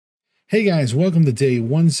Hey guys, welcome to day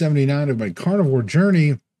 179 of my carnivore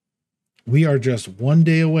journey. We are just one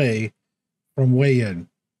day away from weigh-in.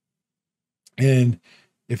 And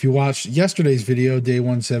if you watched yesterday's video, day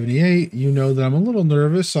 178, you know that I'm a little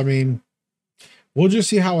nervous. I mean, we'll just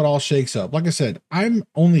see how it all shakes up. Like I said, I'm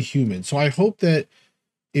only human. So I hope that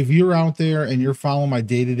if you're out there and you're following my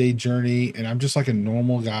day-to-day journey and I'm just like a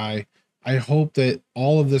normal guy, I hope that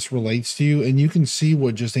all of this relates to you and you can see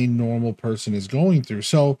what just a normal person is going through.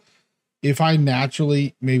 So if I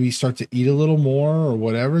naturally maybe start to eat a little more or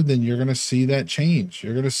whatever, then you're going to see that change.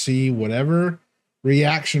 You're going to see whatever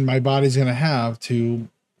reaction my body's going to have to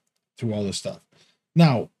all this stuff.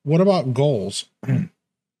 Now, what about goals?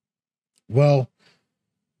 Well,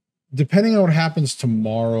 depending on what happens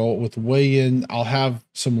tomorrow with weigh-in, I'll have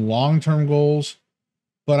some long-term goals,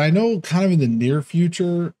 but I know kind of in the near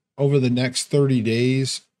future, over the next 30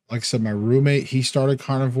 days, like I said, my roommate, he started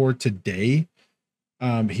carnivore today.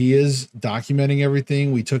 He is documenting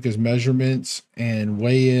everything. We took his measurements and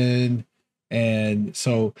weigh in. And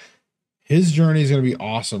so his journey is going to be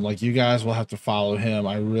awesome. Like, you guys will have to follow him.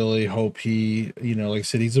 I really hope he, like I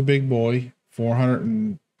said, he's a big boy, 400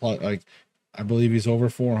 and like, I believe he's over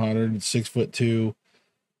 400, 6'2".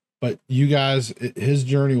 But you guys, his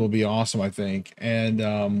journey will be awesome, I think.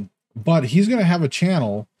 And, but he's going to have a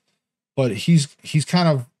channel, but he's kind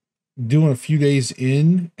of doing a few days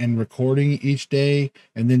in and recording each day,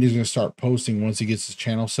 and then he's going to start posting once he gets his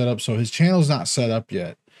channel set up. So his channel's not set up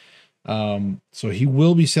yet. So he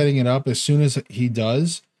will be setting it up. As soon as he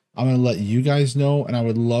does, I'm going to let you guys know, and I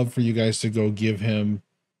would love for you guys to go give him,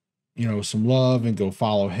 some love and go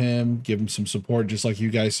follow him, give him some support, just like you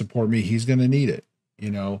guys support me. He's going to need it,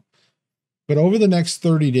 but over the next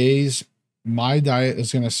 30 days, my diet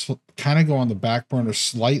is going to kind of go on the back burner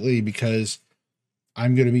slightly because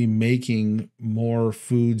I'm going to be making more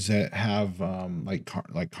foods that have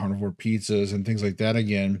like carnivore pizzas and things like that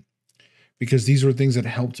again, because these were things that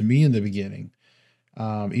helped me in the beginning.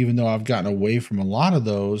 Even though I've gotten away from a lot of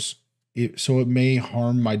those, so it may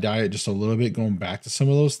harm my diet just a little bit going back to some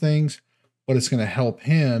of those things, but it's going to help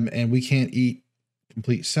him. And we can't eat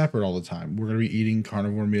complete separate all the time. We're going to be eating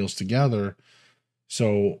carnivore meals together.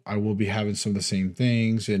 So I will be having some of the same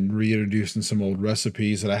things and reintroducing some old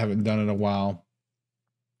recipes that I haven't done in a while.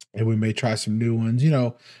 And we may try some new ones.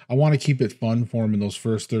 I want to keep it fun for him in those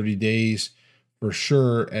first 30 days for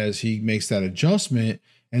sure, as he makes that adjustment.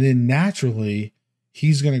 And then naturally,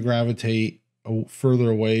 he's going to gravitate further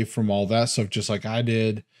away from all that stuff, just like I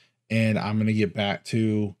did. And I'm going to get back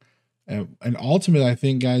to, and ultimately, I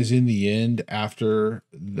think, guys, in the end, after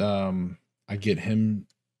I get him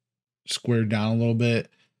squared down a little bit,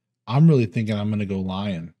 I'm really thinking I'm going to go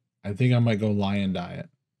lion. I think I might go lion diet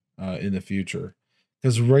in the future.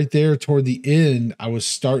 Because right there toward the end, I was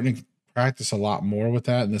starting to practice a lot more with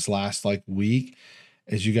that in this last week.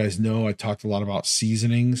 As you guys know, I talked a lot about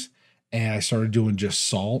seasonings, and I started doing just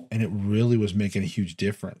salt, and it really was making a huge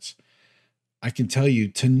difference. I can tell you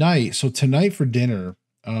tonight. So tonight for dinner,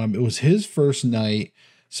 it was his first night.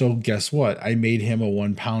 So guess what? I made him a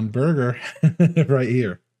 1 pound burger right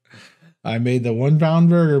here. I made the 1 pound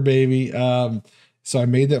burger, baby. So I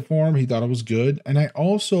made that for him. He thought it was good. And I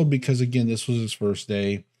also, because again, this was his first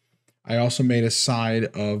day, I also made a side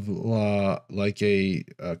of like a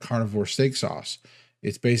carnivore steak sauce.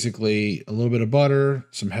 It's basically a little bit of butter,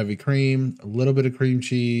 some heavy cream, a little bit of cream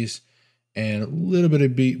cheese, and a little bit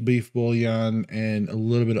of beef bouillon, and a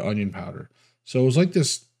little bit of onion powder. So it was like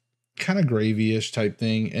this kind of gravy-ish type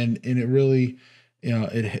thing. And it really,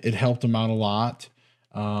 it helped him out a lot.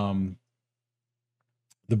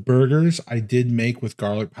 The burgers I did make with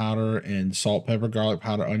garlic powder and salt, pepper, garlic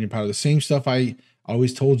powder, onion powder, the same stuff I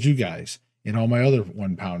always told you guys in all my other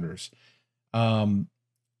 1 pounders.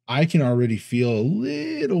 I can already feel a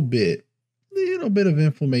little bit of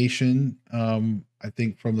inflammation. I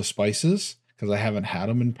think from the spices, because I haven't had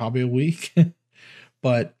them in probably a week,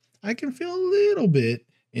 but I can feel a little bit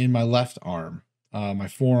in my left arm, my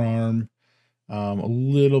forearm, a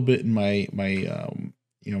little bit in my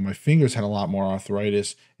my fingers had a lot more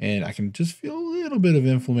arthritis, and I can just feel a little bit of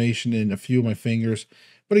inflammation in a few of my fingers.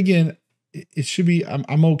 But again, it should be,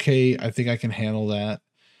 I'm okay. I think I can handle that.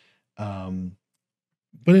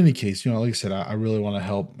 But in any case, like I said, I really want to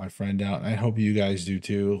help my friend out, and I hope you guys do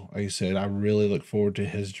too. Like I said, I really look forward to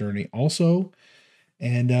his journey also.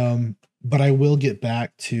 And, but I will get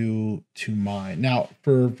back to mine. Now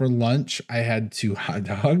for lunch, I had 2 hot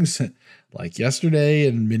dogs like yesterday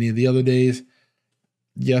and many of the other days.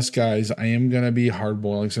 Yes, guys, I am going to be hard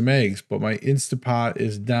boiling some eggs, but my Instapot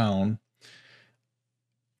is down.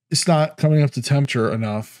 It's not coming up to temperature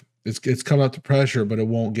enough. It's coming up to pressure, but it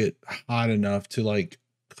won't get hot enough to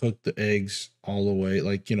cook the eggs all the way,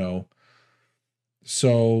 like, you know.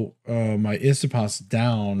 So my Instant Pot's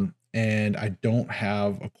down, and I don't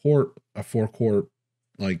have a 4-quart,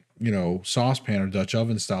 like, you know, saucepan or Dutch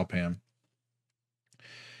oven style pan.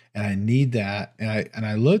 And I need that. And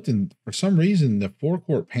I looked, and for some reason the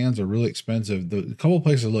 4-quart pans are really expensive. The couple of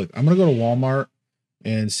places I looked, I'm gonna go to Walmart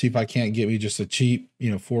and see if I can't get me just a cheap,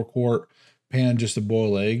 you know, 4-quart pan just to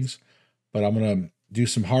boil eggs. But I'm gonna do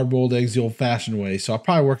some hard boiled eggs the old fashioned way. So I'll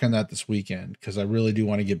probably work on that this weekend, because I really do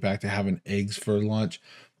want to get back to having eggs for lunch.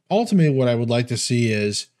 Ultimately, what I would like to see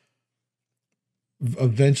is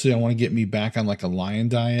eventually I want to get me back on like a lion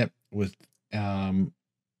diet with,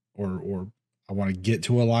 or I want to get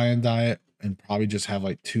to a lion diet and probably just have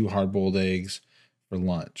like 2 hard boiled eggs for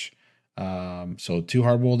lunch. So 2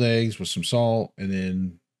 hard boiled eggs with some salt, and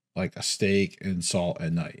then like a steak and salt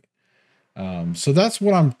at night. So that's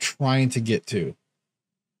what I'm trying to get to.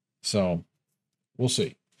 So we'll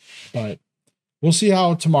see, but we'll see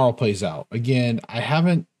how tomorrow plays out. Again, I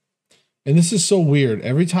haven't, and this is so weird.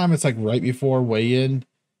 Every time it's like right before weigh-in,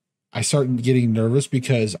 I start getting nervous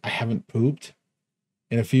because I haven't pooped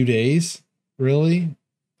in a few days. Really,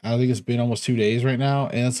 I think it's been almost 2 days right now,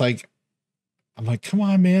 and it's like, I'm like, come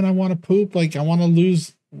on, man, I want to poop. Like, I want to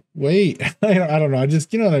lose weight. I don't know. I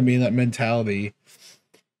just, you know what I mean? That mentality.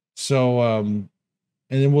 So, and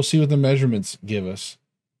then we'll see what the measurements give us.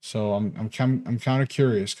 So I'm kind of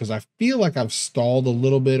curious, because I feel like I've stalled a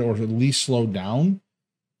little bit, or at least slowed down.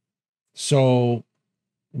 So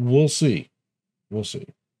we'll see. We'll see.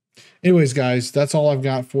 Anyways, guys, that's all I've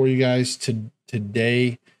got for you guys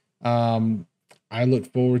today. I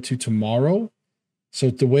look forward to tomorrow. So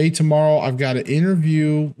the way tomorrow, I've got an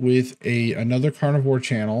interview with another carnivore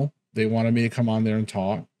channel. They wanted me to come on there and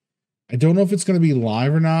talk. I don't know if it's going to be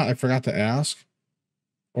live or not. I forgot to ask,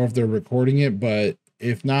 or if they're recording it, but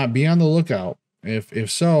if not, be on the lookout. If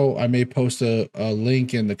so, I may post a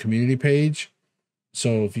link in the community page.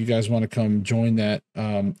 So if you guys want to come join that,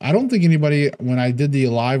 I don't think anybody, when I did the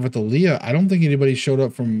live with the Leah, I don't think anybody showed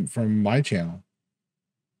up from my channel.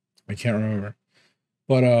 I can't remember,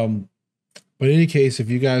 but in any case, if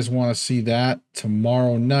you guys want to see that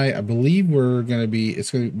tomorrow night, I believe we're going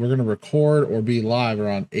to record or be live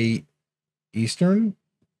around 8 Eastern.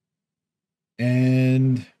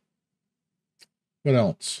 And what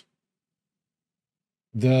else?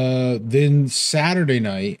 Then Saturday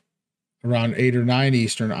night around 8 or 9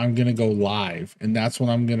 Eastern, I'm going to go live, and that's when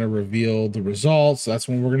I'm going to reveal the results. That's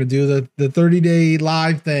when we're going to do the 30-day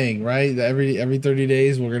live thing, right? Every 30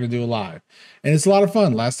 days, we're going to do a live, and it's a lot of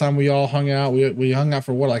fun. Last time we all hung out, we hung out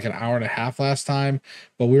for what, like an hour and a half last time,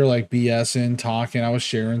 but we were like BSing, talking. I was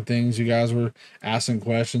sharing things. You guys were asking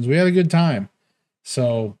questions. We had a good time.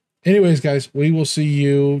 So anyways, guys, we will see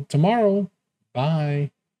you tomorrow.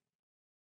 Bye.